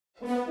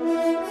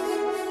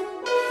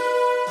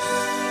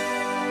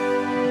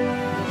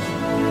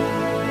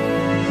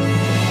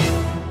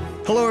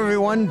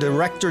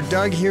Director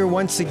Doug here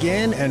once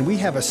again, and we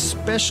have a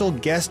special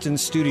guest in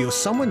studio,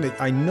 someone that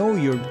I know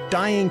you're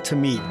dying to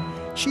meet.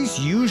 She's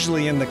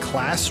usually in the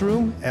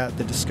classroom at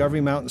the Discovery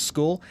Mountain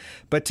School,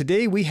 but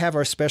today we have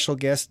our special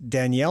guest,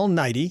 Danielle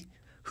Neidigh,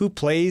 who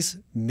plays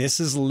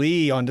Mrs.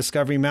 Lee on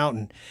Discovery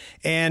Mountain.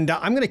 And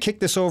I'm going to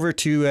kick this over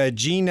to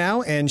Jean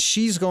now, and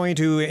she's going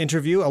to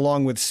interview,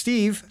 along with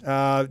Steve,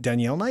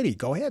 Danielle Neidigh.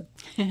 Go ahead.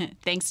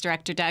 Thanks,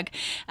 Director Doug.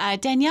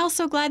 Danielle,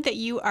 so glad that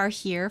you are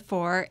here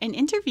for an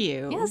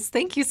interview. Yes,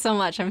 thank you so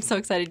much. I'm so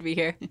excited to be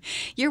here.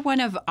 You're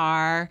one of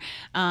our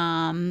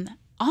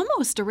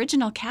almost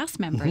original cast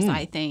members,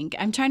 I think.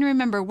 I'm trying to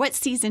remember, what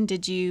season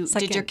did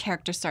your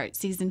character start?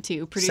 Season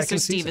 2. Producer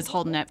Steve is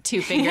holding up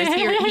 2 fingers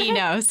here. He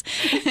knows.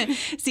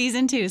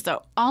 Season 2.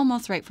 So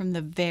almost right from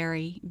the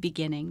very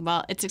beginning.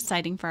 Well, it's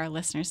exciting for our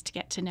listeners to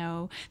get to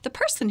know the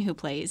person who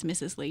plays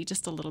Mrs. Lee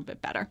just a little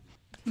bit better.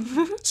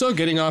 So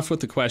getting off with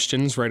the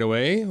questions right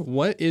away,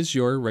 what is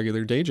your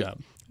regular day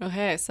job?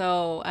 Okay,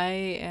 so I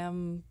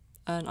am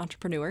an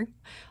entrepreneur.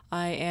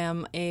 I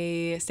am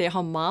a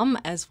stay-at-home mom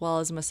as well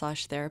as a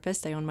massage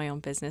therapist. I own my own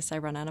business I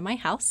run out of my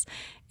house.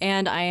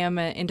 And I am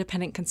an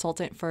independent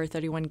consultant for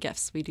 31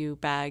 Gifts. We do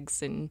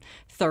bags and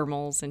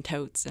thermals and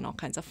totes and all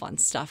kinds of fun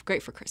stuff.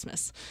 Great for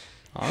Christmas.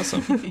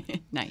 Awesome.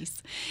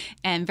 Nice.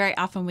 And very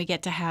often we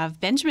get to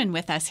have Benjamin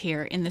with us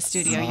here in the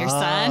studio, your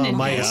son. And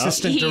my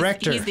assistant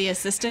director. He's the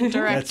assistant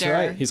director.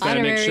 That's right. He's got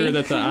to make sure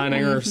that the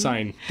on-air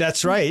sign.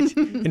 That's right.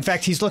 In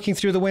fact, he's looking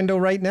through the window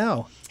right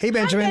now. Hey,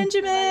 Benjamin. Hi,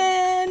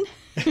 Benjamin.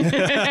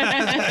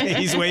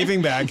 He's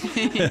waving back.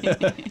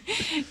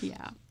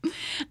 Yeah.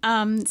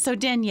 So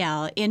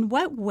Danielle, in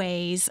what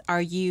ways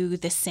are you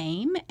the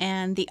same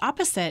and the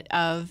opposite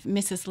of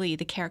Mrs. Lee,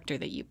 the character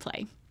that you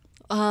play?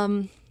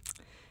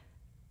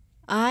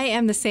 I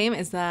am the same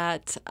as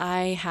that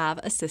I have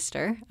a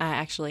sister. I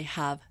actually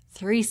have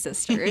 3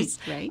 sisters.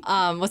 Right.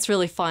 What's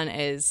really fun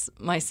is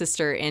my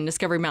sister in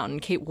Discovery Mountain,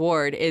 Kate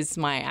Ward, is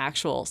my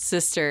actual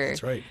sister.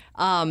 That's right.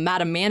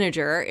 Madam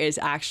Manager is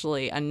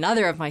actually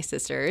another of my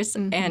sisters.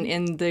 And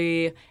in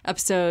the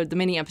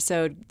mini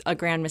episode, A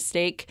Grand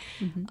Mistake,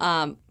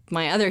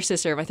 my other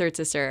sister, my third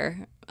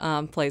sister,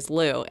 plays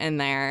Lou in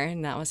there.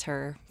 And that was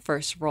her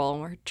first role.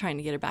 And we're trying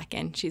to get her back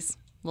in. She's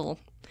a little...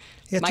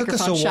 Yeah, it took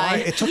us a while.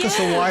 It took us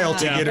a while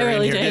to get her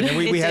really in here.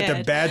 did. We had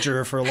to badger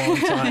her for a long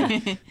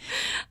time.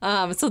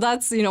 So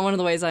that's one of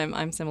the ways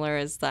I'm similar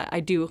is that I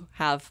do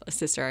have a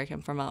sister. I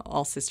come from an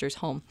all sisters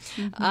home.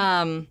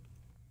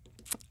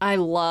 I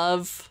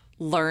love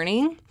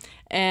learning,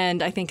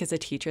 and I think as a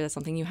teacher that's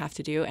something you have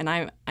to do. And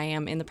I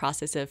am in the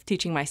process of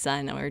teaching my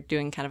son, and we're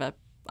doing kind of a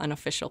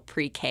unofficial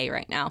pre-K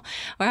right now.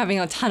 We're having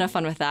a ton of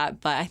fun with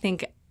that, but I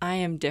think I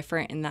am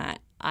different in that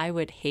I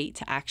would hate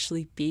to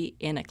actually be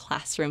in a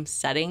classroom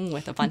setting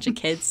with a bunch of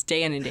kids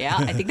day in and day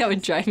out. I think that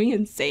would drive me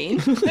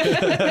insane.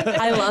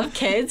 I love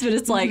kids, but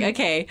it's like,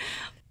 okay,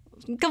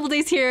 a couple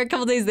days here, a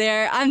couple days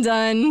there, I'm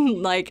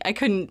done. Like, I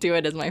couldn't do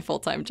it as my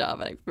full-time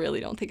job, and I really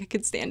don't think I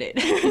could stand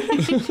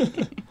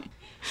it.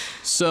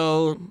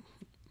 So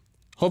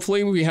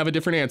hopefully we have a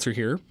different answer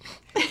here,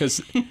 because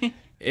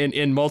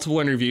in multiple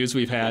interviews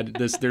we've had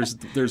this,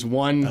 there's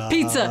one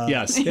pizza.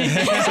 Yes. Is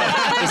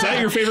that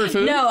your favorite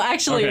food? No,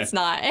 actually, Okay. it's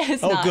not.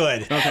 It's Oh, not.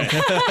 good. Okay.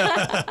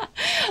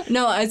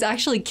 No, it's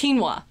actually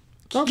quinoa.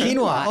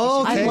 Quinoa.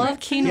 Oh, okay. I love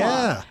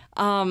quinoa.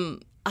 Yeah.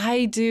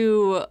 I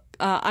do.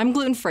 I'm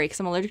gluten-free because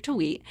I'm allergic to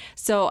wheat.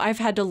 So I've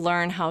had to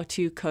learn how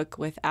to cook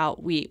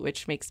without wheat,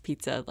 which makes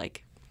pizza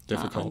like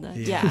Difficult. Offside,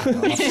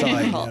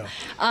 yeah.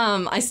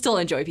 I still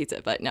enjoy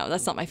pizza, but no,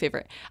 that's not my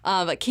favorite.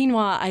 But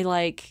quinoa, I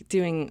like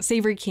doing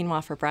savory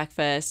quinoa for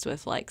breakfast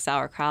with like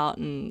sauerkraut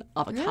and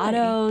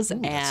avocados. Ooh,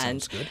 that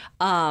and sounds good.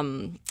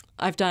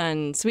 I've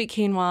done sweet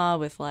quinoa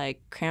with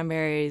like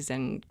cranberries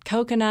and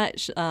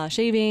coconut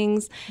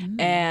shavings.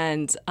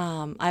 And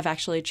I've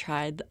actually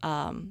tried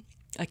a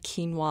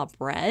quinoa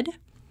bread.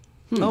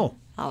 Oh.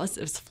 It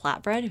was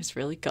flatbread. It was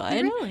really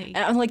good. Really? And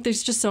I'm like,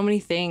 there's just so many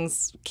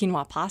things.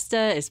 Quinoa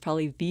pasta is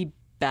probably the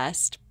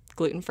best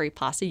gluten-free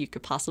pasta you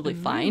could possibly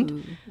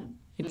find.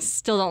 I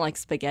still don't like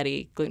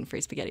spaghetti. Gluten-free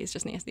spaghetti is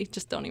just nasty.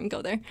 Just don't even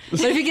go there. But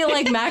if you get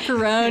like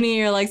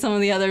macaroni or like some of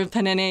the other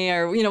penne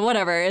or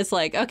whatever, it's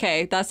like,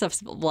 okay, that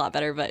stuff's a lot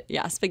better. But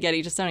yeah,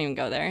 spaghetti, just don't even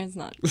go there. It's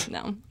not,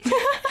 no.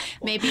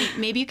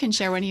 Maybe you can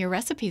share one of your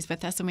recipes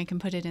with us and we can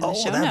put it in the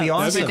show that'd be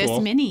notes awesome. for this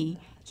Cool. mini.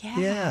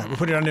 Yeah. We'll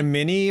put it on a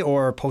mini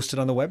or post it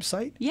on the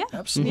website. Yeah.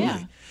 Absolutely.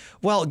 Yeah.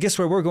 Well, guess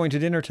where we're going to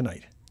dinner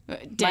tonight?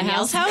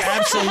 Danielle's house?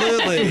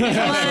 Absolutely. Come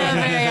on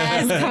over,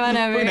 guys. Come on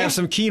over. We're going to have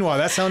some quinoa.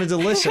 That sounded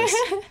delicious.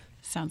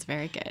 Sounds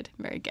very good.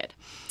 Very good.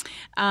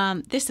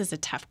 This is a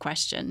tough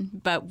question,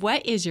 but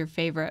what is your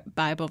favorite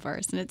Bible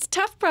verse? And it's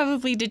tough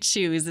probably to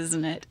choose,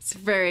 isn't it? It's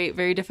very,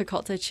 very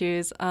difficult to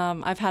choose.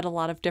 I've had a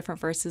lot of different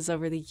verses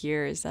over the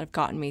years that have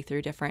gotten me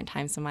through different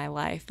times in my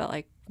life. But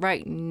like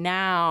right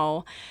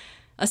now,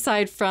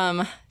 aside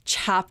from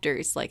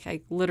chapters, like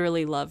I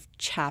literally love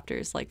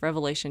chapters like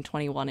Revelation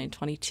 21 and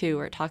 22,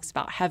 where it talks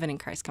about heaven and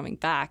Christ coming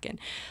back, and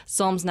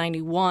Psalms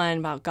 91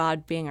 about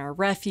God being our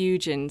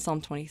refuge, and Psalm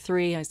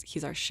 23,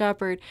 he's our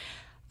shepherd.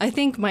 I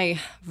think my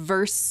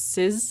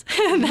verses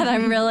that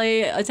I'm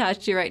really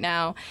attached to right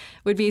now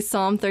would be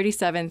Psalm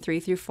 37,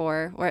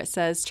 3-4, where it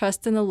says,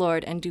 "Trust in the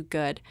Lord and do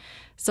good.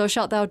 So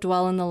shalt thou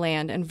dwell in the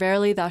land, and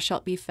verily thou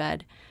shalt be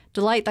fed.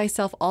 Delight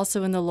thyself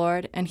also in the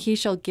Lord, and he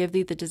shall give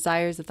thee the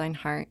desires of thine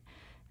heart."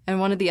 And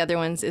one of the other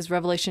ones is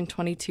Revelation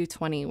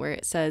 22:20, where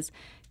it says,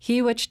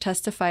 "He which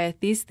testifieth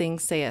these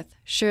things saith,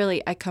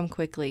 Surely I come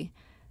quickly.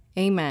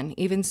 Amen.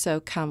 Even so,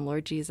 come,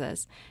 Lord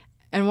Jesus."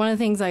 And one of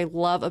the things I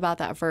love about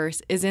that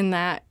verse is in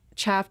that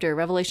chapter,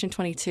 Revelation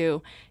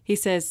 22, he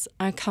says,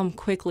 "I come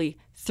quickly"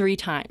 3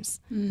 times.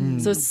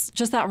 So it's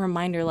just that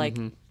reminder, like,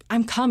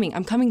 I'm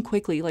coming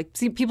quickly. Like,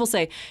 see, people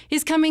say,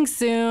 he's coming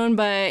soon,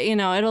 but, you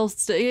know,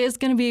 it's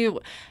going to be,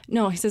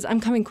 no, he says, I'm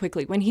coming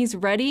quickly. When he's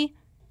ready,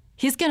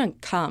 he's going to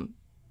come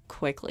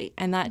quickly.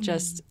 And that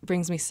just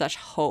brings me such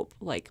hope.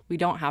 Like, we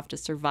don't have to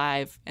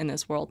survive in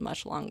this world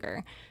much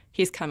longer.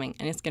 He's coming,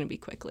 and it's going to be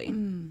quickly.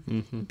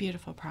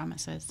 Beautiful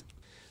promises.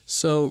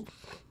 So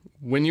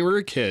when you were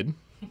a kid,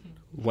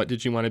 what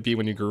did you want to be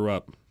when you grew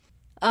up?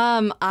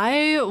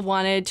 I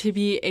wanted to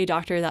be a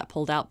doctor that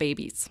pulled out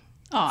babies.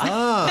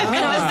 Aw. And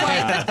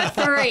I was like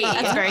 3.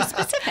 That's very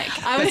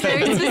specific. I was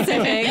very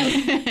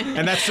specific.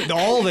 And that's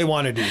all they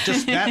want to do,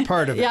 just that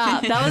part of it.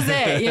 Yeah, that was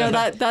it. You know,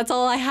 that's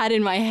all I had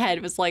in my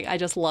head was like, I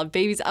just love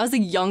babies. I was the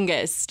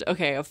youngest,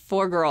 of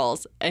 4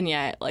 girls. And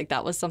yet, like,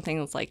 that was something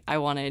that's like, I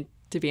wanted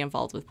to be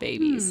involved with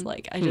babies.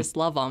 Like, I just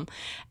love them.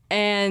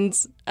 And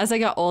as I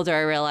got older,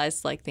 I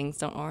realized, like, things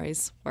don't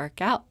always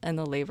work out in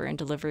the labor and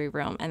delivery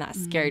room. And that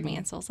scared me.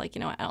 And so I was like,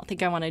 you know what, I don't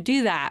think I want to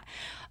do that.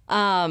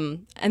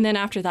 And then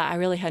after that, I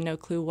really had no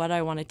clue what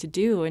I wanted to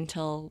do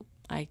until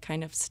I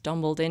kind of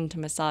stumbled into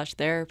massage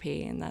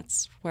therapy. And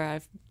that's where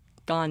I've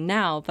gone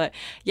now. But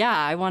yeah,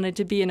 I wanted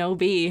to be an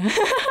OB.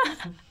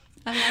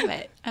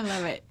 I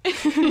love it.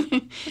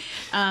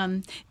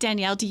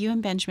 Danielle, do you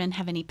and Benjamin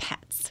have any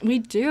pets? We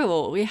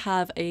do. We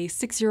have a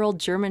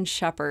 6-year-old German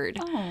Shepherd.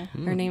 Oh.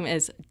 Her name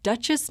is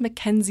Duchess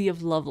Mackenzie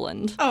of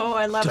Loveland. Oh,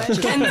 I love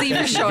it. Kenzie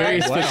for short.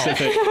 Very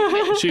specific.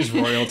 She's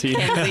royalty.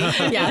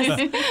 Yes.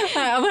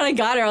 When I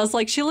got her, I was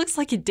like, she looks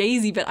like a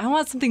daisy, but I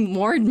want something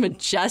more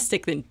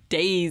majestic than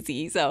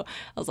daisy. So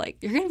I was like,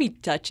 you're going to be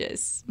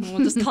Duchess. We'll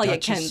just call you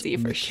Kenzie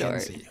for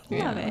short.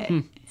 Love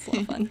it. It's a lot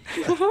of fun.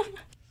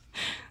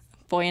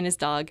 Boy and his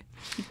dog.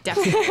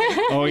 Definitely.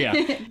 Oh, yeah.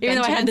 Even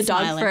though I had the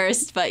dog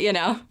first, but you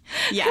know.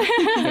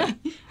 Yeah.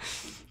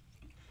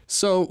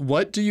 So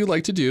what do you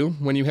like to do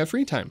when you have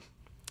free time?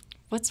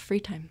 What's free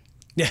time?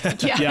 Yeah.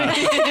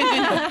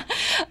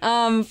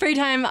 Free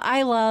time,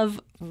 I love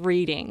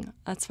reading.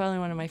 That's probably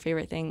one of my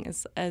favorite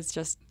things is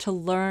just to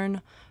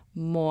learn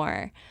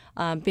more.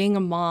 Being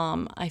a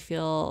mom, I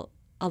feel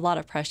a lot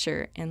of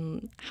pressure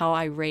in how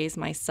I raise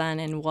my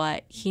son and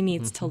what he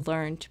needs to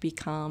learn to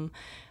become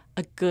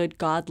a good,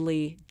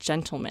 godly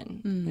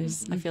gentleman.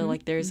 I feel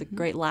like there's a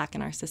great lack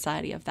in our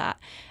society of that.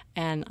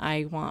 And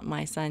I want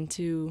my son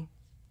to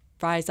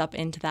rise up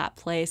into that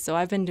place. So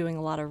I've been doing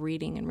a lot of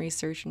reading and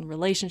research and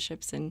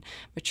relationships and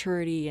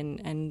maturity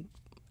and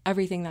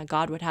everything that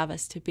God would have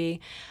us to be.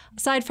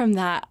 Aside from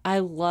that, I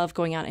love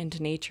going out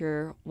into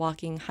nature,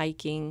 walking,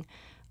 hiking,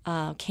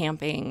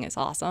 camping is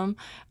awesome.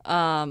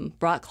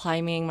 Rock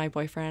climbing, my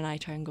boyfriend and I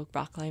try and go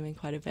rock climbing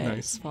quite a bit. Nice.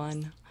 It's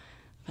fun.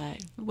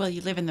 But Well,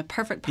 you live in the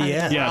perfect part of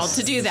the Yes. world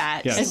to do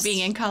that, Yes. being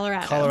in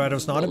Colorado.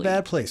 Colorado's not a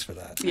bad place for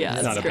that. yeah,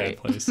 It's not a great.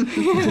 bad place.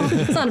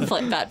 It's not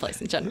a bad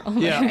place in general.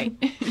 Yeah. Right.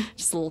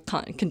 Just a little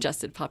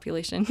congested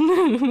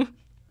population.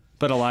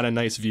 But a lot of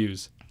nice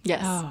views.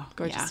 Yes, Oh,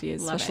 gorgeous yeah,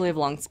 views, love especially of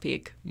Long's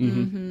Peak.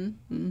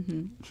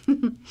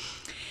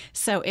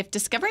 So if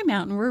Discovery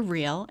Mountain were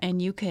real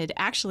and you could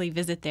actually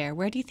visit there,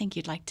 where do you think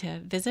you'd like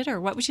to visit,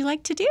 or what would you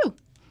like to do?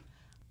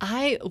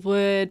 I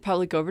would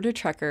probably go over to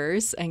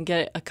Truckers and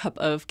get a cup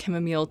of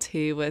chamomile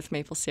tea with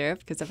maple syrup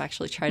because I've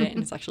actually tried it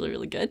and it's actually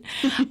really good.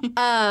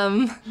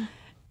 And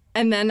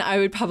then I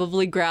would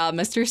probably grab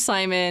Mr.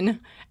 Simon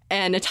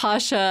and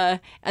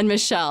Natasha and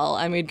Michelle,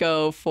 and we'd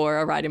go for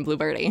a ride in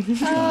Bluebirdie.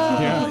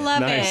 Yeah,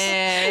 Love nice.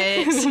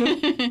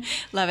 it.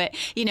 Love it.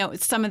 You know,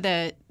 some of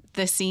the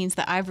scenes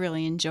that I've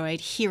really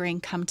enjoyed hearing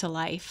come to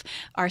life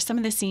are some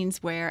of the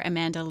scenes where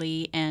Amanda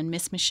Lee and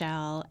Miss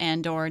Michelle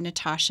and or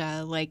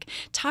Natasha like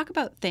talk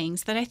about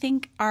things that I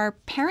think our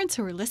parents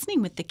who are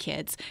listening with the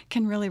kids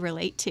can really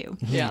relate to.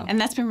 Yeah.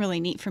 And that's been really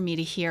neat for me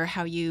to hear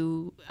how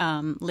you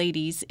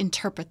ladies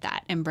interpret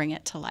that and bring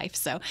it to life.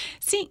 So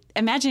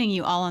imagining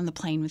you all on the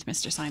plane with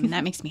Mr. Simon,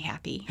 that makes me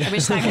happy. I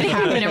wish that could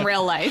happen in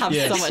real life. Have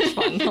so much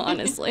fun,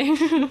 honestly.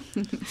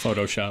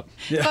 Photoshop.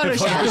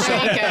 Photoshop.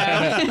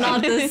 There you go.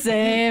 Not the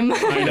same.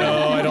 I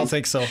know, I don't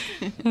think so.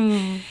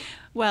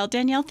 Well,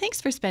 Danielle, thanks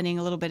for spending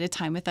a little bit of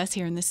time with us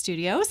here in the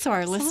studio so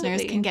our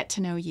listeners Absolutely. can get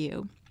to know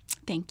you.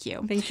 Thank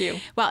you. Thank you.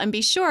 Well, and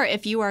be sure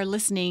if you are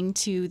listening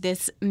to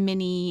this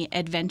mini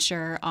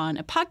adventure on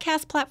a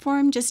podcast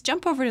platform, just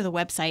jump over to the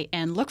website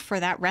and look for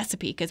that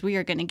recipe, because we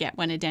are going to get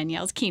one of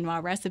Danielle's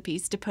quinoa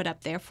recipes to put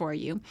up there for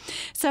you.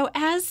 So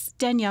as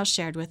Danielle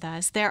shared with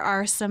us, there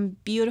are some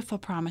beautiful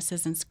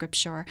promises in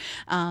Scripture.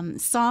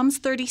 Psalms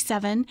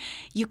 37,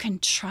 you can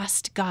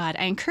trust God.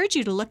 I encourage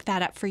you to look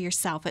that up for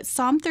yourself. It's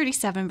Psalm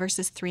 37,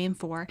 verses 3 and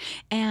 4.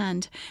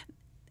 And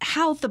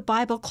how the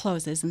Bible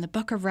closes in the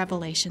book of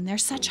Revelation,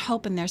 there's such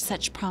hope and there's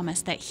such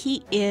promise that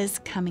he is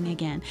coming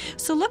again.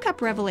 So look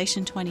up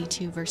Revelation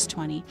 22, verse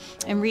 20,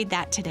 and read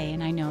that today,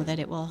 and I know that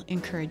it will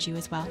encourage you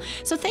as well.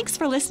 So thanks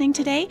for listening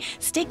today.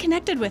 Stay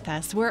connected with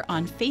us. We're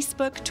on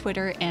Facebook,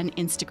 Twitter, and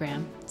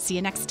Instagram. See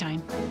you next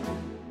time.